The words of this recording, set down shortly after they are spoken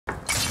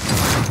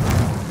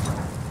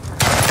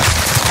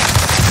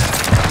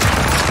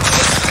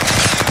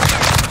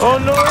Oh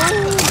no!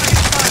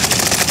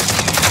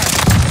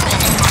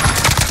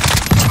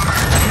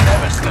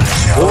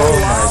 Oh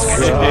my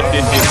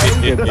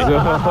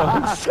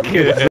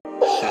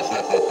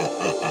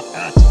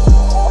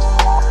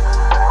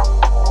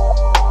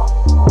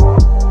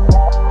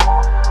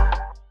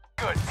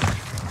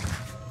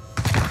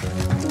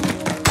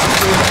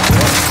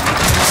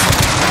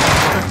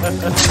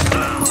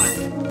god.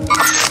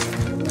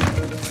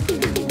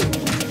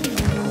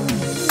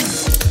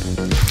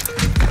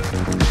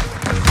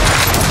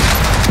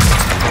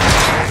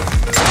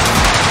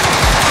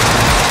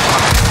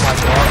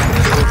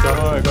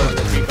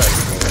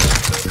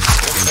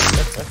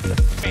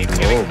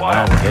 Oh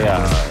man, they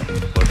are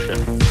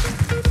pushing.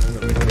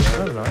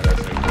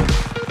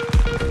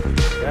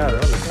 Yeah,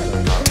 really.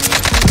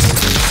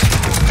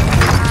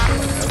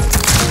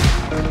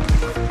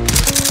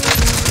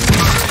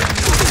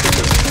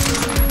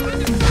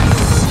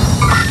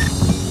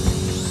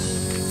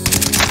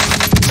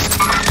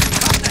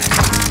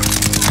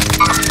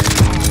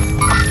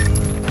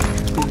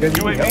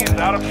 UAV is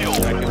out of fuel.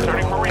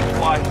 Returning for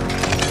resupply.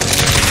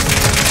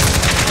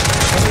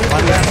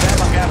 One gas there.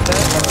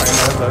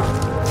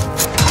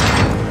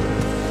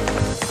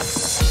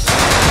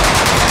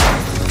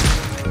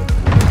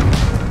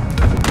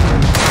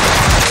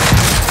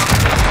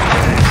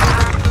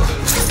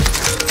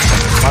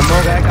 One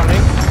more guy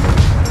coming.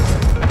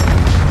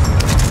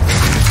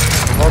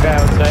 More guy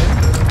outside.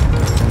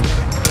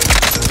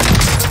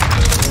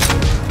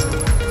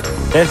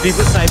 There's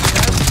people sniping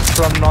us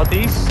from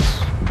northeast.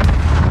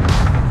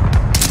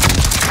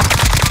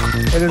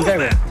 Where is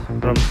guy?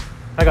 From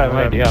I got him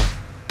right, yeah.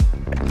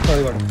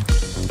 Sorry, got him.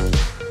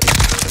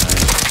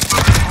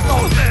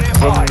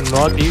 From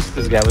northeast,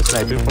 this guy was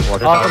sniping from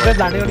water. Oh, there's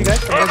landing on you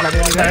guys.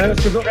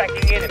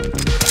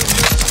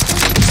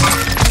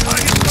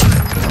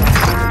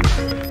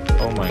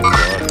 Oh my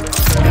god.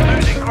 You're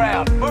losing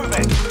ground. Move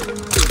it.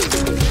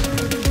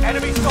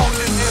 Enemy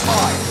soldiers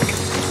nearby.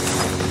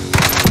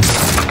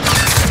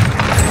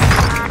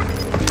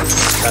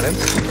 Got him?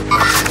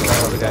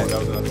 The guy.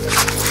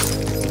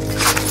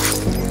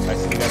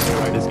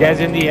 This guy's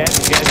in the end.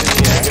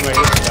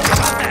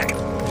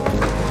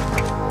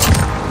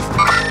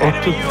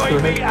 Enemy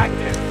UAV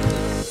active.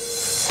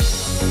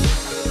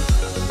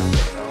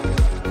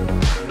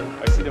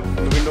 I see the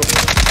window.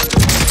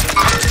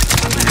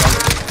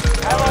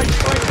 Allied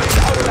UAV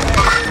overhead.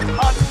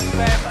 Hunt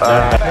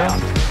them down.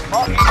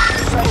 Marking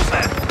safe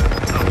them.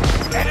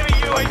 Enemy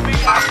UAV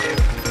active.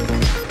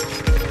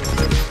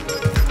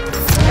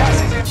 Gas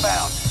is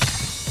inbound.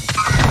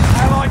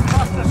 Allied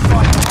cluster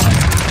strike.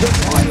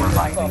 Wide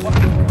remaining.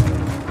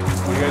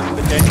 You guys in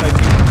the tank, I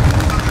think.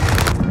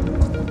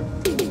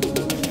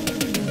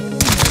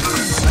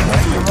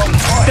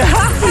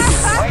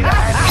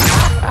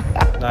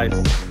 Nice.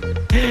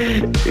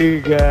 You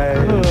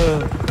guys.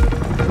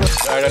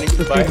 Alright, I need to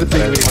buy.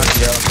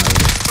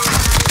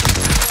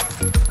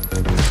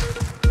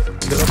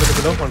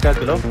 Below, one guy's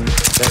below.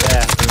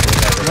 There.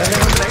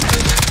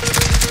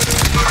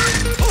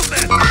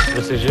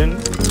 Precision.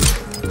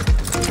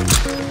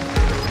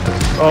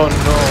 Oh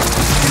no.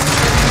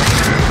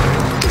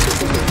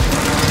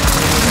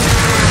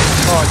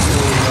 Oh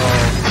no.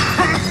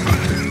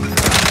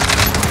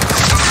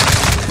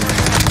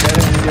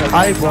 I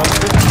want it.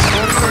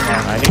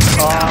 I need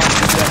I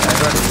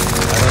don't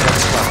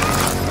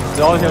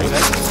they're all here,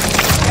 guys.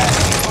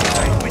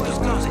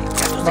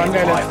 One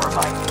guy left.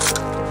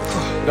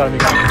 Got me.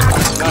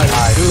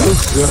 Nice.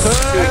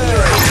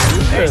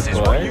 This is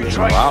what you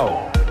trained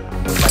Wow.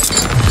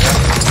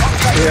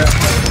 Yeah.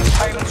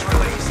 Payments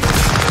released.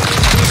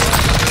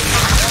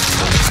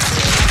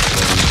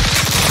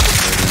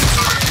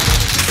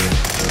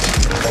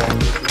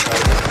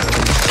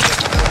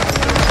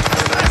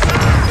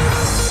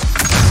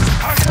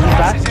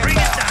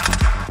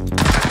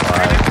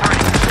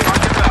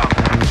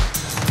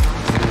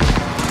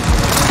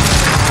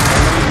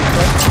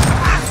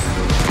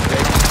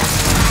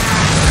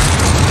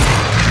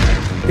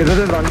 Is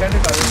it one guy?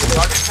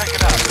 Target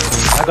taken out.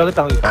 I got the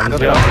tongue.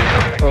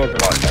 Oh,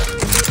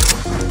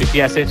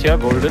 PTSH here,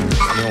 golden.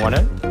 You want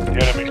it? The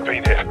enemy's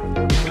been here.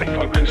 Stay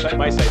focused.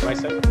 my side.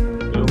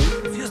 Blue.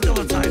 If you're still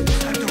alive,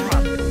 time to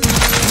run.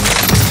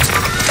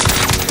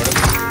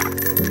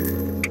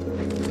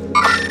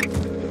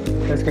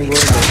 Guys can go.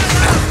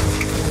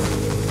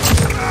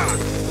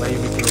 Why are you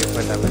making it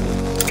for damage?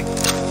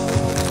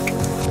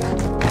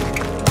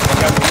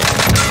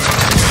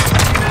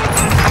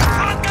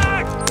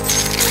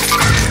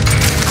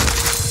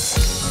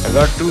 I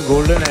got 2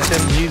 golden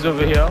SMGs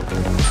over here.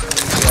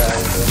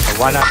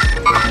 One up.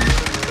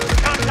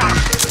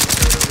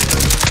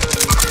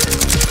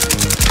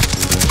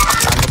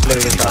 I'm gonna play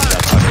with that.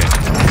 Okay.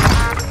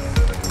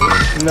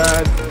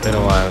 Nah, Been a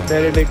while.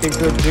 they're addicting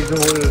to take the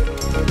whole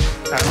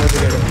ammo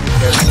together.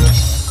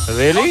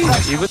 Really?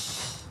 Even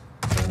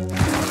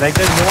like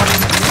there's no one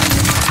in.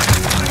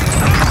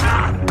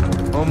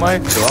 Oh my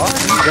god,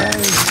 you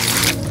guys.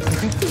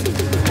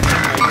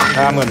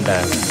 I'm gonna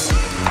die.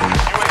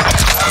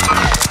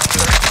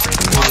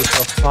 What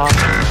the fuck?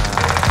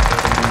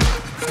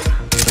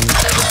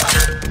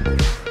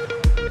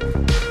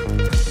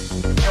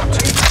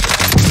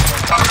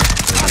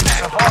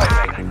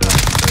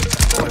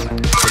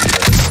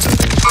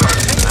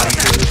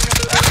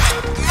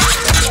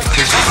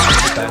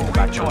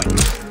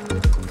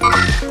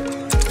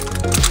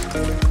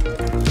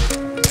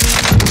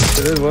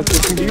 it worth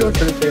pushing D or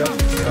should I stay up? No,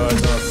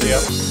 stay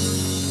up.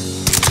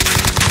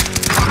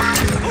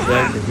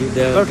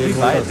 They're Three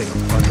fly, I think.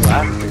 Or two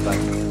half, three fly.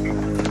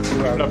 Two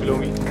Below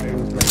me.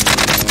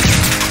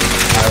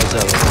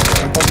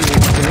 I'm probably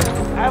going to finish.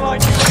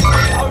 Allied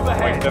UAV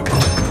overhead.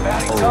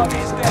 Bounty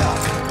target is down.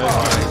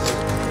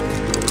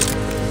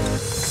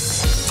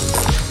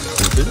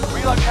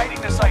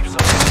 Relocating the safe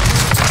zone.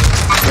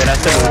 When I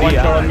said One OD,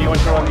 shot on me, one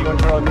shot on me, one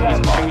shot on me. He's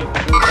pushing it.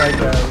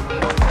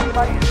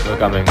 Like, we're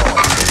coming.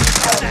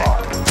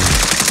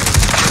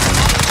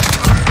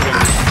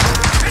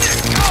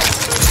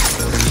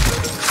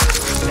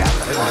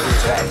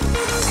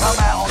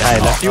 Yeah, I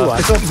left you one.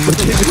 I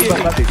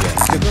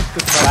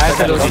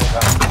said OD.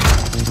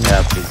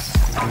 Yeah, please.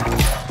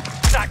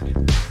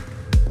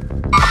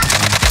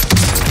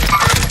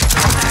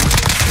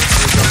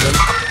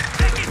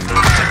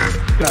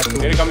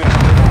 Here coming.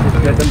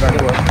 Let them run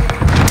over.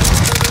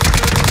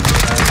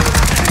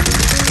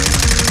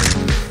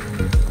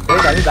 Hey,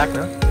 are you back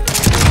now?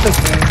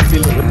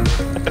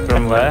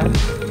 From where?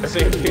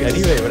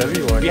 Anyway, whatever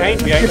you want.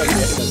 Behind.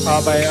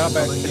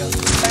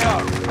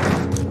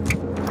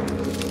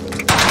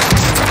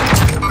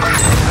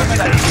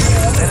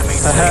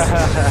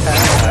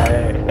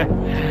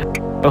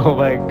 Oh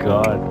my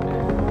god.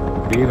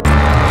 Dude.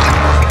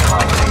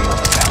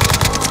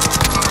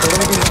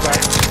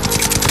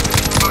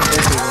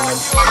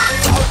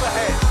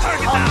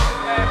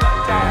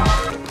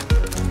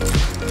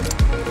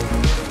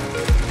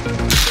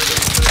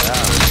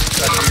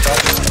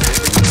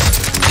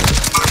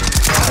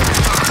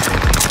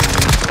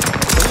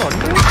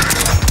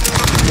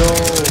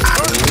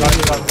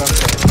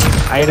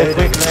 I did a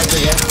quick match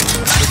again.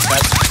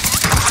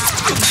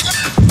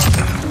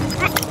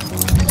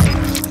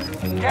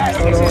 Gas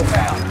is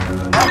inbound.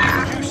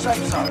 Welcome to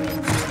safe zone.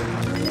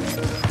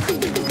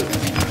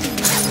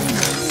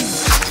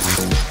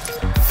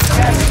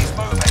 Gas is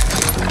moving.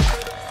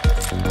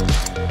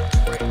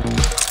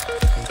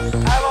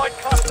 Allied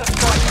cluster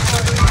strike.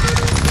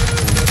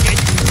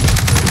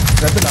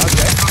 That's the last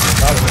guy.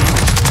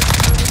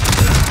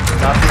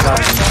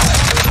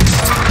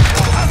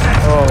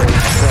 Oh,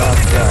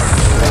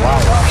 God.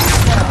 Wow.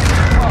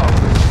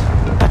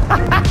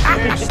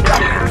 You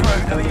stuck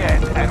through to the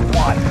end and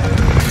won.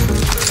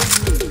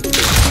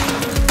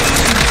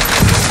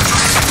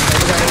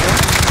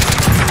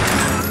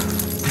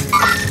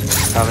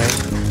 Coming.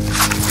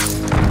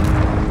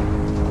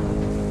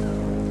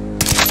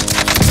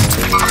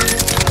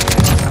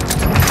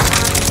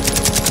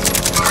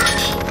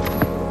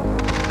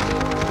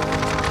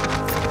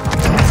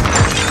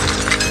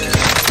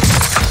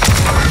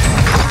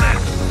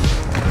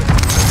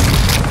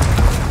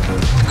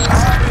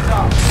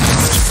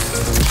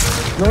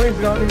 No,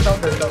 he's down.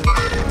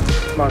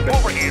 Mark it.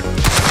 Over here.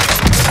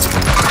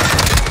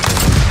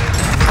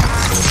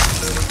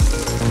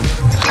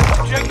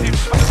 Objective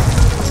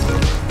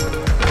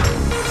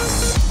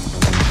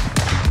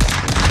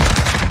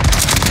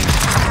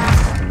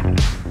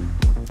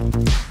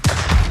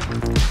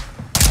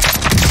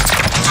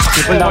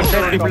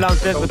People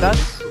downstairs with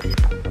us.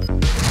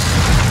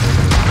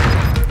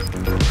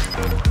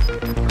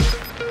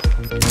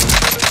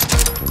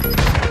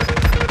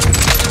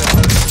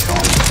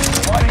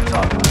 fighting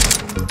zone.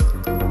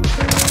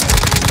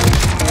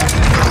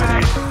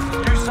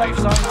 New safe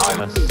zone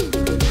home.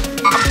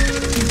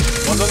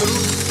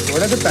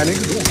 What are they planning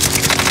to do?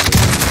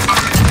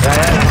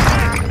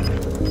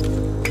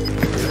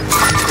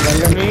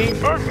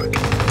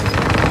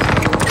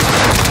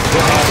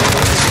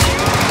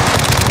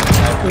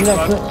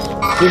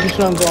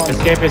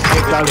 Escape.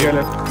 Last guy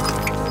left.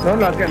 No,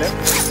 last guy left.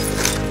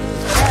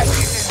 Gas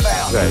is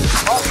inbound. Right.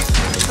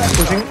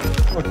 Pushing.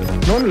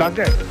 No, last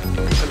guy.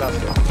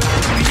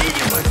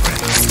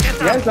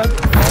 Yes, last.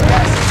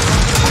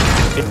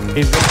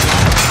 He's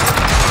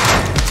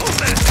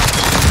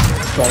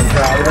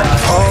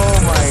Oh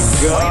my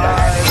god.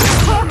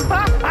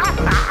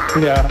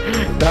 Yeah.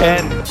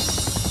 and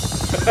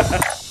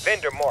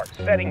Vendor mark.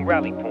 Setting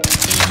rally point.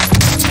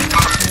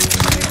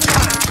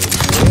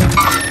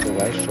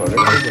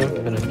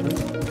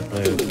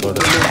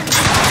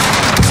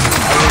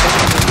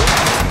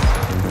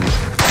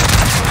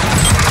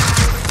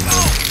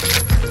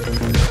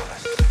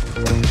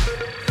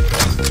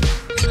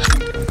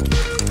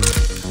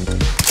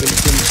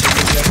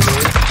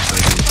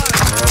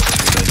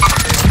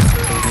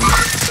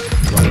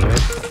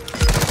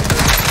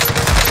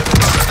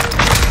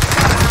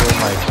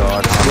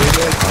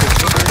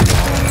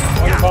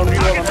 oh my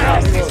god.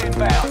 Gas is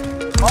inbound.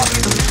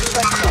 Marking the new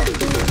safe zone.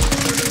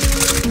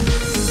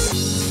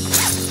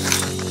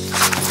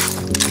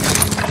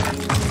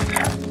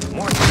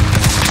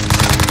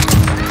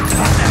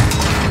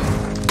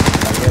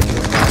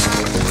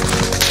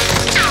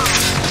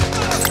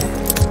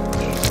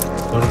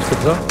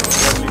 No.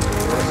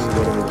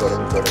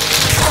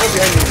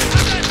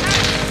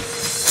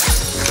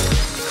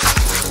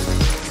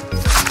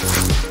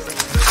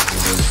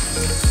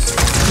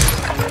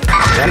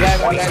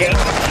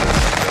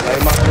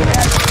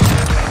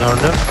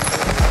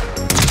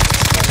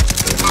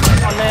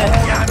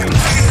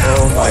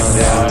 Oh my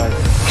god.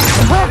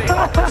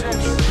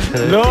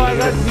 No, I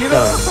got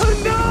zero.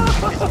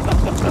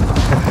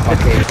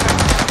 Okay.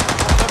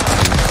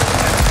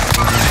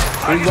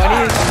 Everybody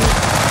is...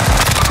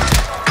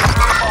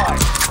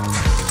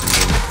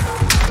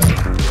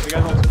 You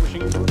guys also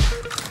pushing into it?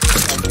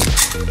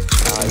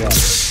 Yeah.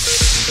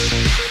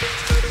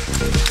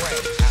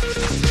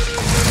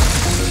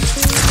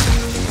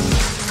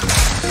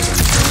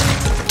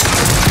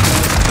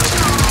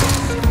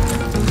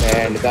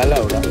 निकाला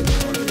होगा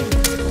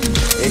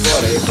एक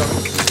और है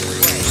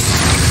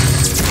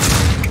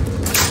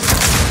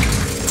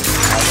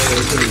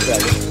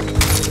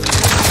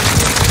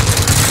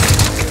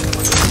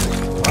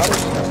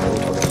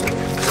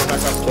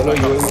चलो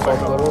UAV pop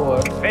करो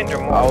और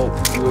आओ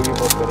UAV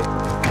pop करें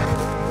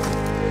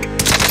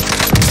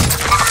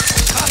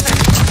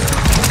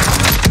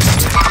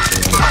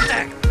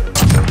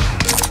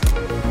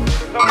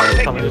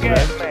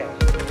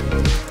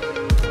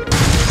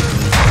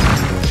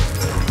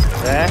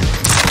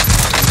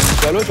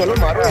चलो चलो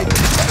मारो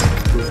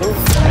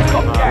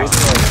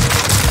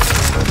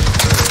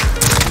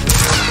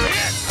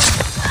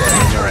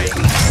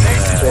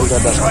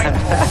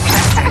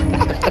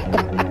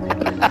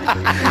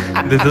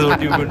This is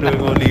what you've been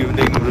doing all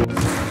evening, bro.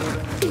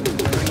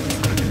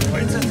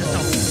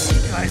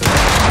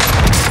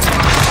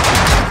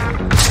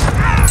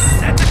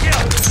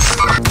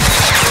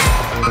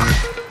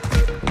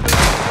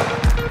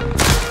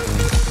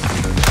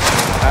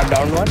 I'm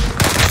down one.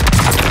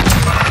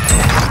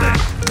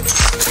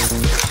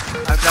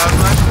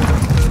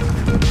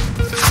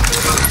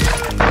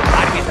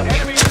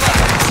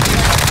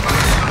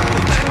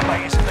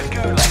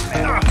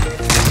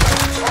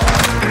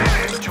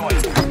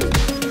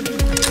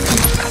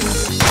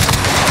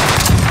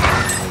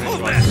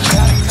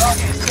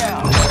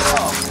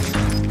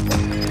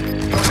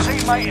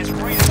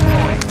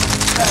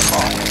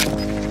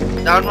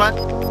 Down one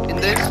in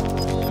this.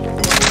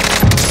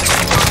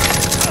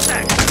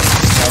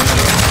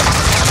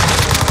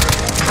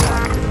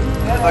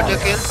 Got your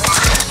kill.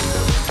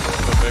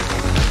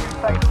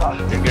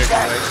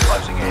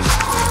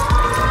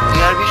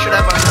 Yeah, we should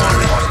have one more.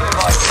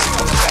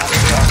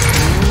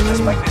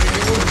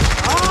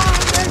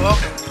 One more.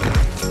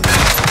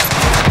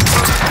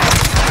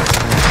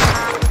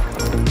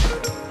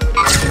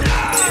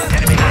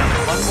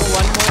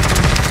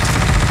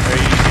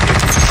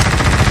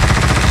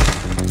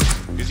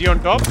 Is he on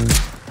top? I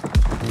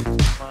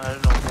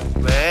don't know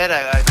where I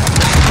got.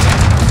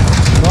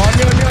 On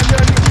you.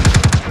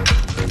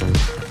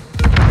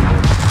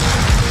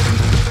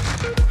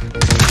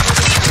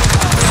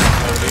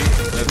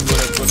 Let's go.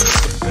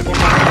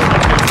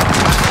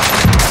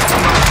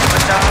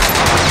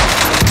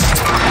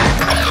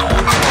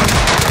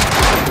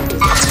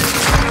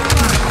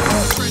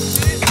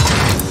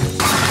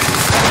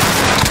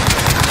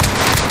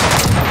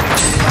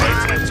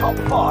 Top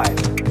 5.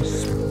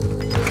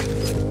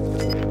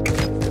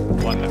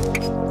 One left.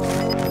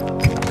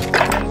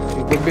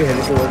 You could be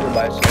headed towards the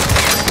buy side.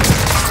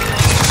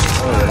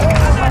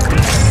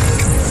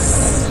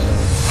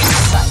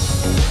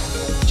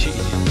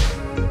 Jeez.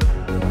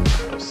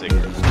 I'm sick.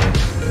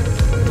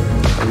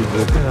 Are you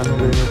broken? I'm not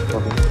really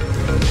problem.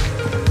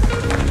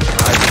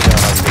 I think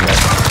I'll have to get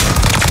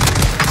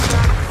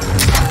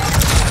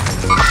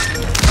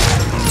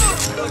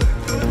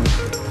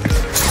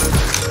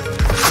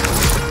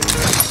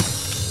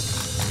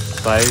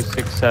 5,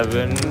 6,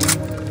 7.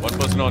 One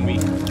person on me.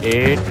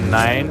 8,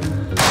 9.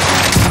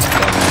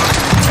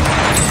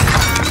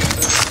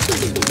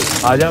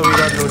 आजा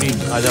विराट लोनी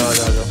आजा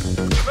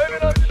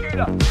Moving on,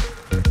 shooter.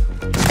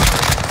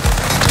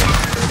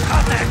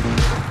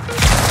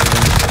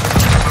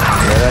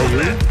 Where are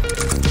you?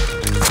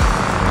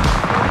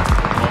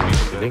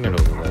 Killing it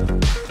over there.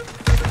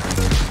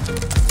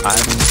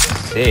 I'm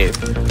safe.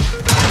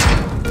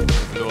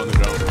 Low on the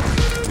ground.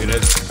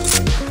 Mirage.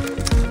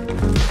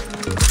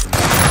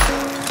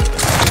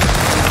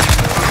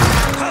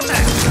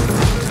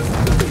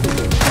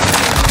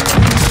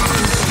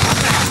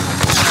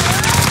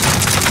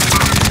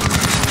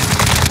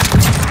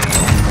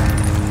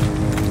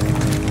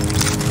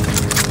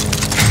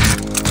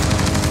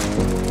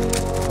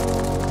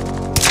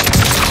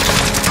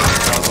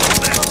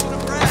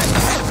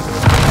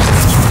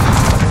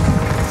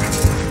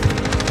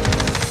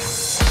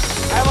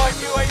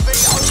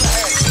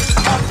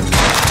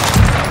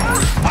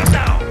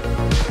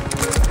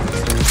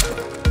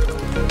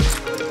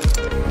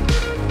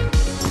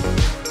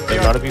 A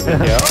lot of people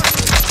here.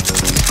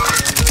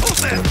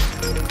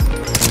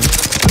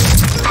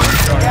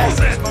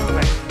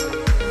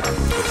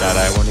 With that,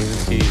 I won't even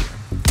see.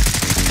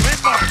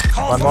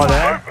 One more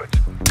there.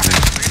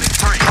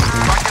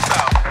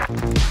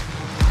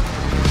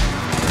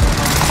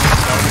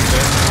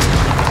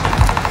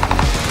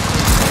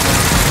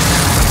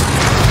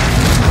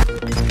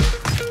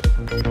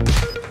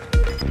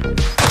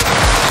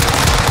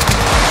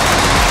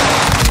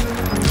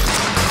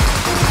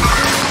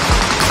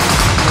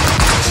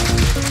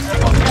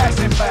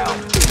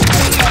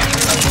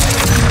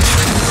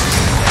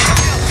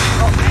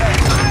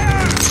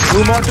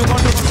 Two more.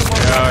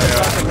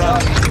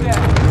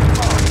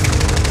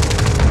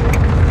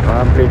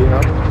 I'm bleeding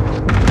up.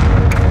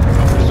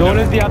 Zone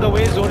is the other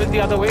way.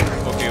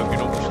 Okay,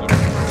 don't push them.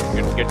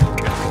 Get.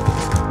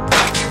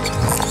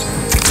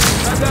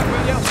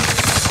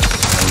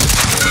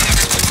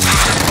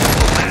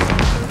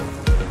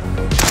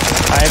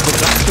 I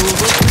booked up two.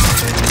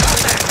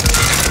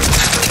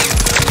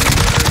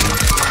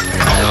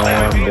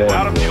 I'm dead.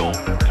 Out of fuel.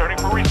 Turning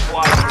for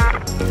resupply.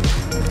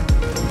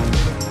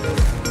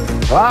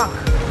 Fuck!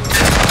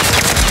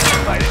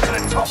 Made it to the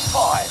top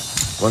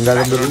 5. One guy on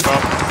the roof.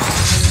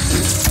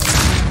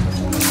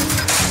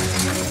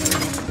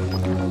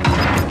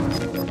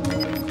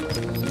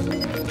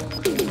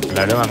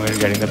 Madam, I'm going to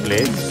get in the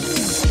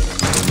place.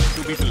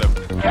 2 people left.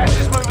 Gas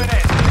is moving in.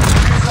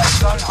 Safe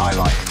zone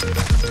highlighted.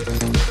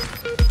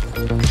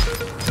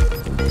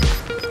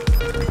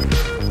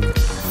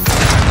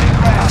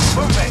 Ground,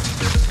 moving.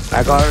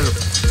 I got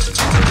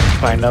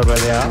find out where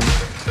they are.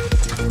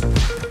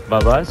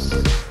 Babas.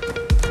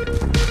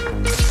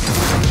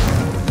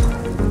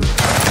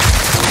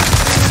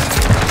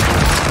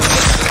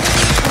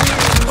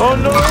 Oh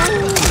no!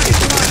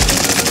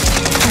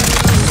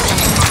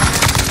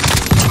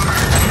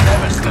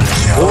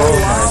 Oh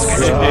my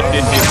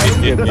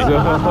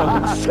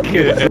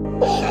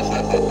god.